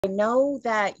I know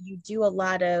that you do a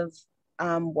lot of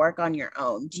work on your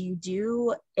own. Do you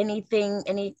do anything,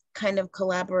 any kind of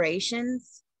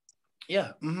collaborations?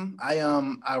 Yeah,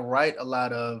 I write a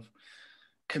lot of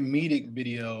comedic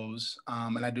videos,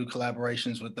 and I do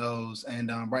collaborations with those.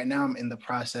 And right now, I'm in the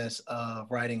process of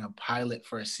writing a pilot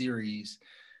for a series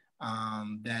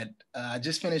that I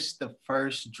just finished the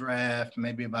first draft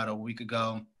maybe about a week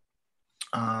ago.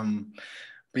 Um,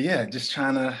 but yeah, just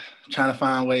trying to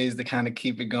find ways to kind of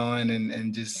keep it going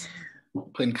and just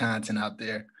putting content out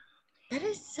there. That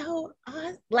is so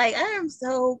awesome. Like, I am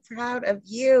so proud of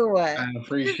you. I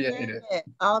appreciate it.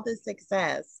 All the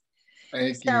success.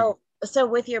 Thank you. So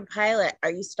with your pilot,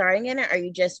 are you starring in it? Are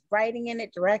you just writing in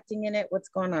it, directing in it? What's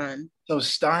going on? So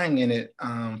starring in it,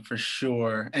 for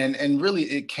sure, and really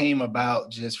it came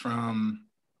about just from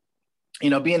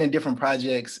being in different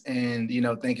projects and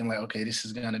thinking like, okay, this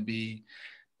is gonna be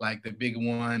like the big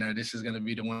one, or this is gonna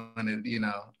be the one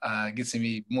that gets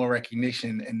me more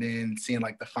recognition, and then seeing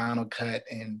like the final cut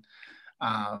and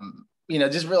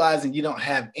just realizing you don't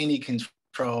have any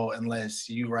control unless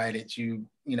you write it,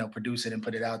 produce it and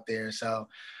put it out there. So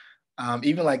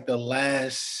even like the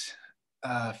last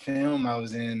film I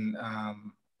was in,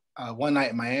 One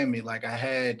Night in Miami, like I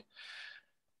had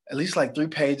at least like 3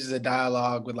 pages of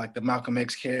dialogue with like the Malcolm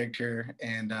X character,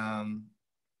 and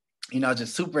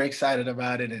just super excited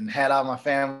about it, and had all my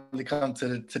family come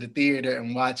to the theater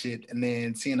and watch it, and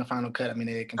then seeing the final cut. I mean,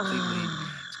 they completely Ah,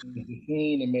 changed the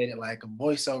scene and made it like a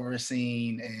voiceover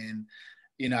scene, and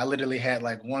I literally had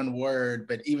like one word,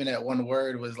 but even that one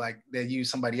word was like they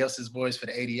used somebody else's voice for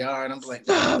the ADR, and I'm like,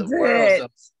 what in stop the world? it. So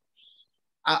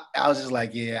I was just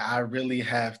like, yeah, I really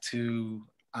have to,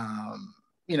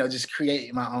 just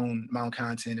create my own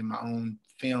content and my own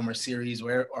film or series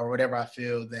or whatever I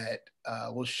feel that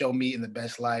will show me in the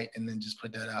best light, and then just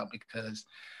put that out because,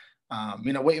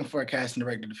 waiting for a casting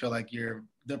director to feel like you're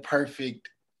the perfect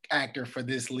actor for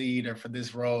this lead or for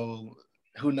this role,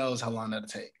 who knows how long that'll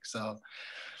take. So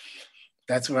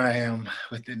that's where I am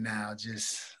with it now.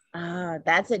 Just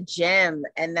That's a gem.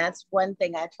 And that's one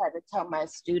thing I try to tell my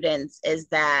students is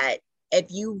that if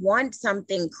you want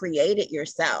something, create it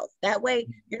yourself. That way,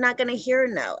 you're not going to hear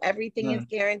no. Everything is mm,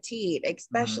 guaranteed, mhm,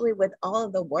 especially with all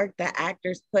of the work that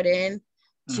actors put in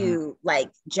mhm, to like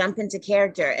jump into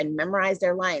character and memorize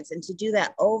their lines and to do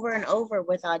that over and over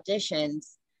with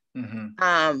auditions. mhm,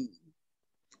 Um,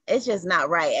 it's just not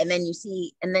right. And then you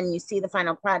see the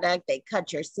final product, they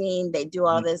cut your scene, they do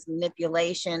all mhm, this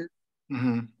manipulation.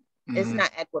 mhm, It's mhm.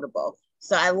 not equitable.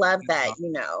 So I love that,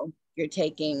 you're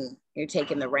taking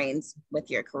the reins with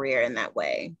your career in that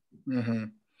way.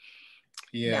 Mhm.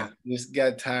 Yeah. Yeah, just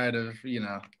got tired of,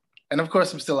 and of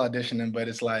course I'm still auditioning, but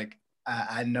it's like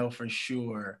I know for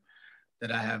sure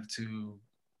that I have to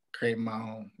create my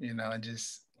own, and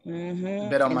just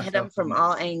bet on And hit myself them to from do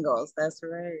all angles. That's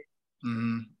right.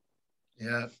 it.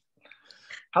 Yeah.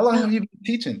 How long Oh, have you been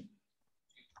teaching?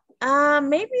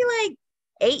 maybe like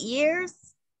 8 years.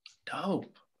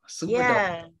 Dope. Super dope.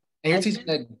 Yeah. And you're I've teaching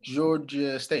been at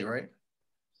Georgia State, right?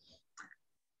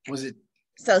 Was it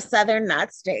so Southern,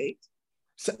 not state.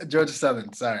 Georgia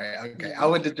Southern? Sorry. Okay. I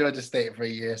Mhm. went to Georgia State for a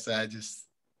year, so I just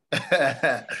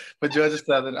but Georgia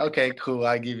Southern. Okay, cool.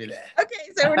 I'll give you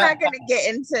Okay, so we're not gonna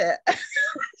get into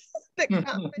the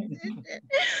competition.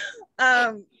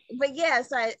 Um, but yeah,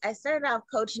 so I started off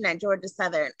coaching at Georgia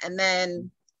Southern, and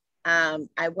then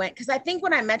I went because I think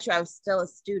when I met you, I was still a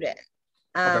student.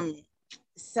 Okay. Um,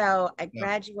 so I Yeah.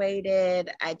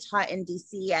 graduated. I taught in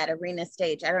DC at Arena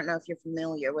Stage. I don't know if you're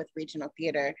familiar with regional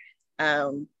theater,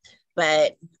 um,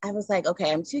 but I was like,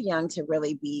 okay, I'm too young to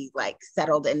really be like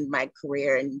settled in my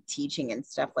career and teaching and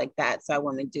stuff like that. So I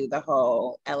want to do the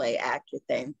whole LA actor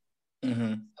thing.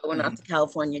 Mm-hmm. I went off Mm-hmm. to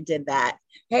California, did that,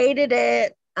 hated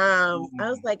it. I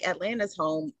was Mm-hmm. like, Atlanta's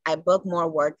home. I book more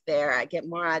work there. I get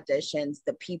more auditions.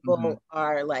 The Mm-hmm. people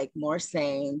are like more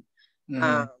sane. Mm-hmm.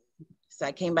 Um, so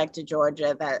I came back to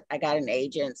Georgia. That I got an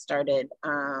agent. Started,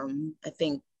 I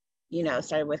think,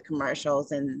 started with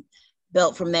commercials and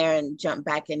built from there and jumped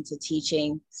back into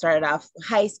teaching. Started off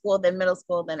high school, then middle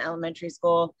school, then elementary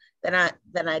school. Then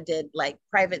I did like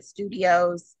private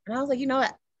studios, and I was like, you know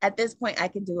what? At this point, I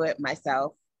can do it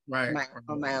myself, Right. my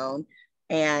on Right. my own.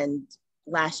 And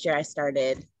last year, I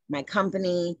started my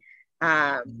company,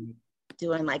 um, Mhm.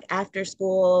 doing like after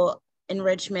school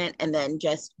enrichment, and then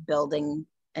just building.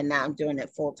 And now I'm doing it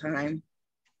full time.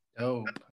 Dope.